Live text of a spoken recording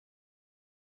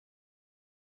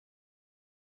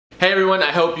Hey everyone, I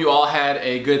hope you all had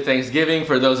a good Thanksgiving.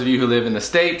 For those of you who live in the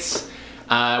States,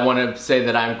 I want to say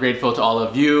that I'm grateful to all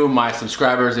of you, my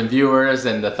subscribers and viewers,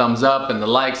 and the thumbs up and the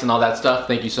likes and all that stuff.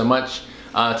 Thank you so much.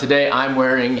 Today I'm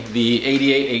wearing the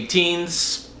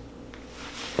 8818s.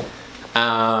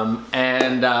 I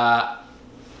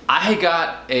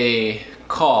got a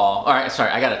call,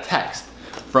 I got a text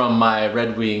from my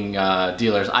Red Wing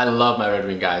dealers. I love my Red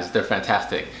Wing guys, they're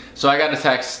fantastic. So I got a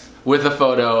text with a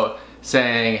photo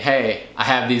saying, hey, I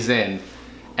have these in.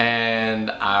 And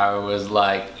I was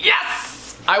like,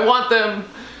 yes, I want them.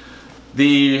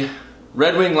 The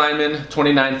Red Wing Lineman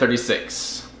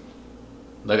 2936.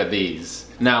 Look at these.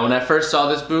 Now, when I first saw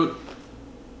this boot,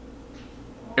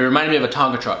 it reminded me of a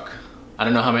Tonka truck. I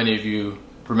don't know how many of you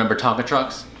remember Tonka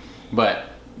trucks, but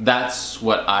that's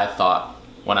what I thought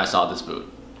when I saw this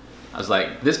boot. I was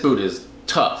like, this boot is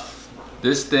tough.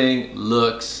 This thing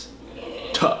looks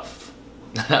tough.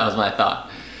 That was my thought.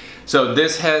 So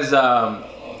this has,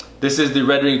 this is the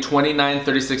Red Wing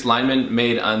 2936 Lineman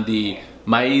made on the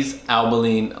Maize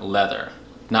Abilene Leather.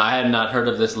 Now I had not heard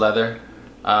of this leather.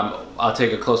 I'll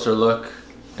take a closer look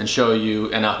and show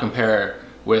you, and I'll compare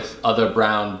with other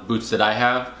brown boots that I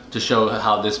have to show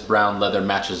how this brown leather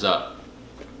matches up.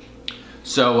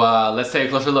 So let's take a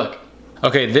closer look.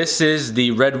 Okay, this is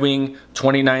the Red Wing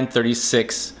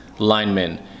 2936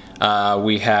 Lineman.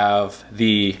 We have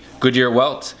the Goodyear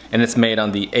welt, and it's made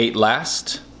on the 8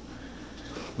 last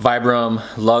Vibram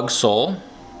lug sole.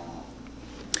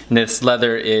 And this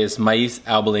leather is Maize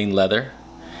Abilene Leather,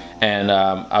 and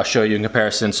I'll show you in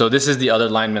comparison. So this is the other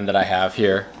Lineman that I have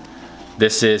here.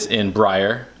 This is in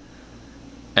Briar,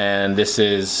 and this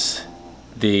is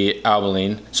the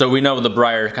Abilene. So we know the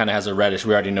Briar kind of has a reddish,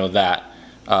 we already know that.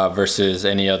 Versus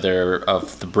any other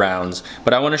of the browns.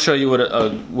 But I want to show you what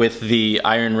with the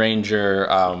Iron Ranger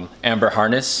amber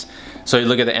harness. So you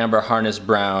look at the amber harness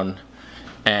brown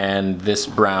and this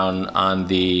brown on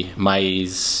the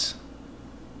Maize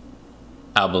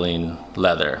Abilene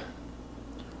leather.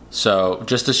 So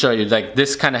just to show you, like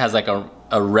this kind of has like a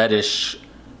reddish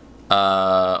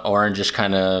orangish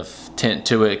kind of tint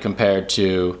to it compared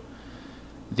to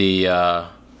the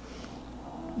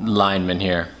Lineman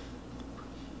here.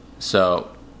 So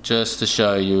just to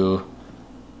show you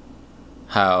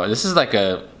how this is like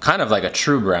a kind of like a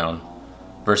true brown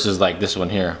versus like this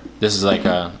one here. This is like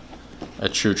a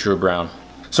true brown.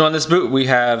 So on this boot we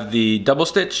have the double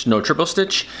stitch, no triple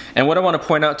stitch, and what I want to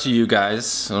point out to you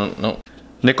guys,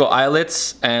 nickel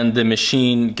eyelets and the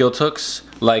machine gilt hooks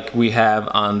like we have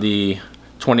on the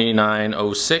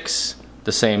 2906,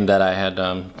 the same that I had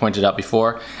pointed out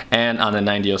before, and on the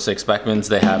 9006 Beckmans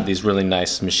they have these really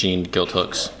nice machined gilt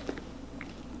hooks.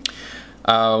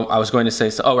 I was going to say,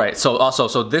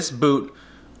 so this boot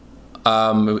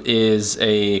is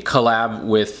a collab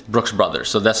with Brooks Brothers.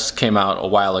 So this came out a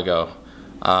while ago,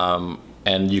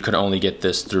 and you can only get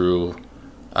this through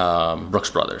Brooks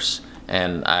Brothers.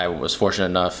 And I was fortunate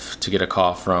enough to get a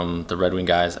call from the Red Wing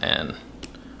guys, and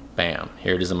bam,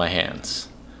 here it is in my hands.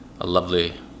 A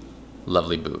lovely,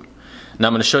 lovely boot. Now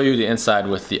I'm going to show you the inside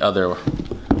with the other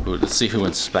boot. Let's see who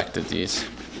inspected these.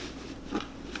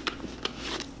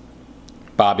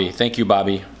 Bobby, thank you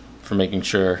Bobby for making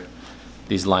sure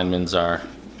these Linemans are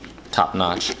top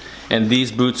notch. And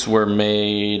these boots were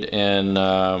made in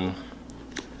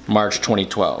March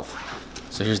 2012.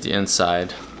 So here's the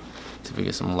inside. Let's see if we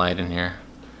get some light in here.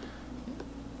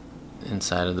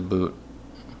 Inside of the boot.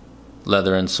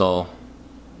 Leather insole.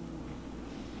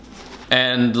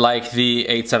 And like the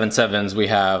 877s, we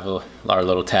have our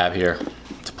little tab here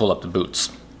to pull up the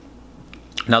boots.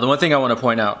 Now the one thing I want to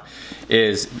point out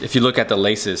is if you look at the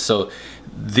laces, so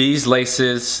these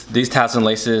laces, these tassel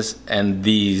laces, and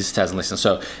these tassel laces,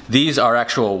 so these are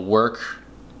actual work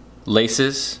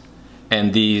laces,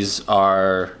 and these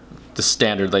are the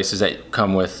standard laces that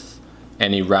come with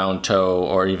any round toe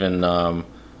or even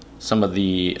some of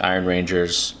the Iron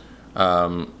Rangers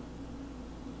and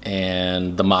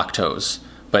the mock toes.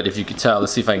 But if you could tell,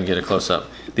 let's see if I can get a close-up.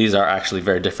 These are actually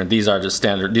very different. These are just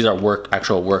standard, these are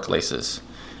actual work laces.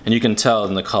 And you can tell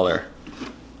in the color.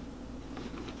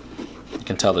 You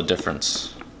can tell the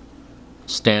difference.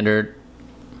 Standard,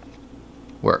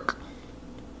 work.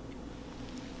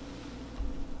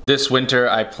 This winter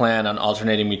I plan on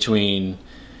alternating between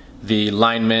the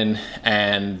Lineman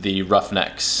and the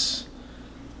Roughnecks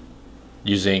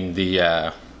using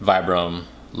the Vibram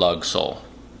lug sole.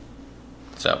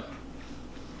 So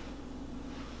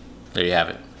there you have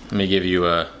it. Let me give you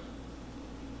a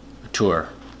tour.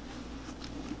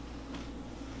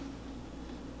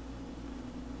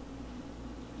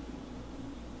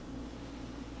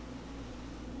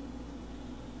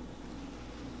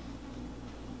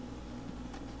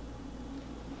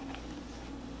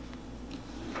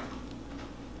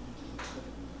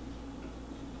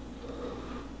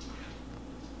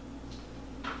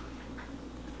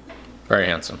 Very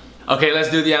handsome. Okay,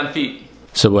 let's do the on feet.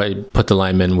 So I put the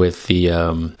lineman with the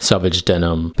selvage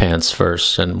denim pants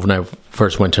first, and when I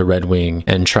first went to Red Wing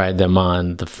and tried them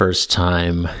on the first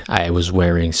time, I was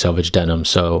wearing selvage denim,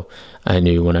 so I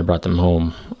knew when I brought them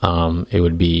home it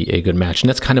would be a good match. And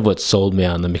that's kind of what sold me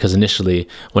on them, because initially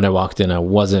when I walked in I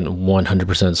wasn't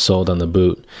 100% sold on the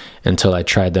boot until I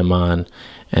tried them on,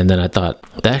 and then I thought,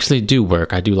 they actually do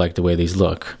work. I do like the way these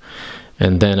look.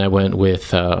 And then I went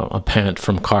with a pant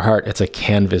from Carhartt. It's a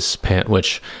canvas pant,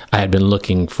 which I had been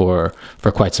looking for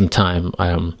quite some time.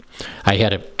 I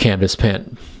had a canvas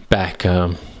pant back,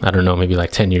 I don't know, maybe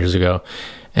like 10 years ago,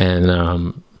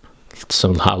 and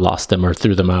somehow lost them or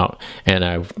threw them out. And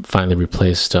I finally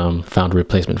found a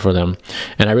replacement for them.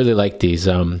 And I really like these.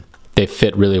 They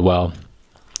fit really well.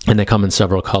 And they come in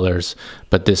several colors,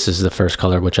 but this is the first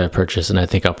color which I purchased, and I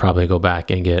think I'll probably go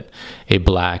back and get a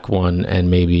black one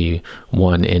and maybe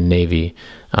one in navy.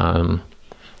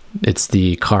 It's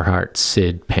the Carhartt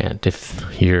Sid pant, if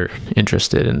you're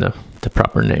interested in the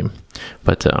proper name.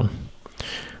 But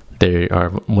they are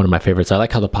one of my favorites. I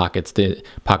like how the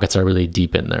pockets are really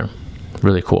deep in there.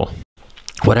 Really cool.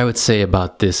 What I would say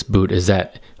about this boot is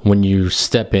that when you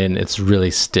step in, it's really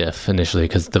stiff initially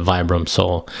because the Vibram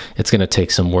sole. It's going to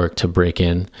take some work to break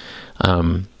in.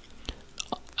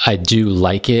 I do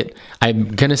like it.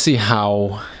 I'm going to see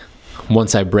how,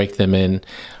 once I break them in,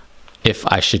 if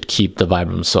I should keep the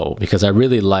Vibram sole, because I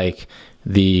really like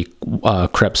the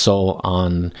crepe sole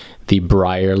on the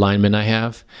Briar lineman I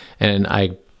have, and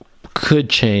I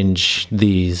could change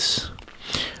these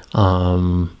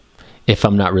if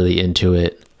I'm not really into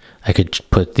it. I could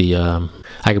put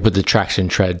the traction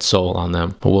tread sole on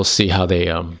them, but we'll see how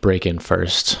they break in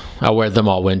first. I'll wear them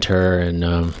all winter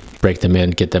and break them in,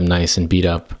 get them nice and beat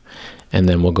up, and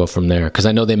then we'll go from there. Because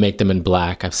I know they make them in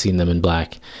black. I've seen them in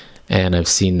black, and I've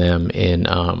seen them in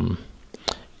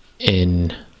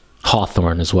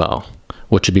Hawthorne as well,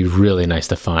 which would be really nice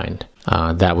to find.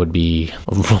 That would be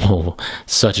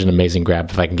such an amazing grab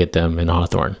if I can get them in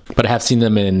Hawthorne. But I have seen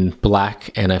them in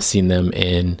black, and I've seen them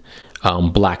in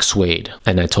black suede,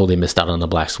 and I totally missed out on the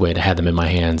black suede. I had them in my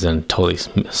hands and totally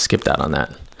skipped out on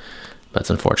that.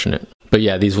 That's unfortunate. But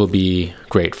yeah, these will be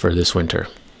great for this winter.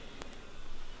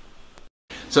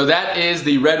 So that is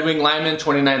the Red Wing Lineman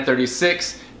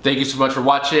 2936. Thank you so much for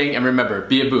watching, and remember,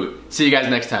 be a boot. See you guys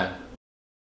next time.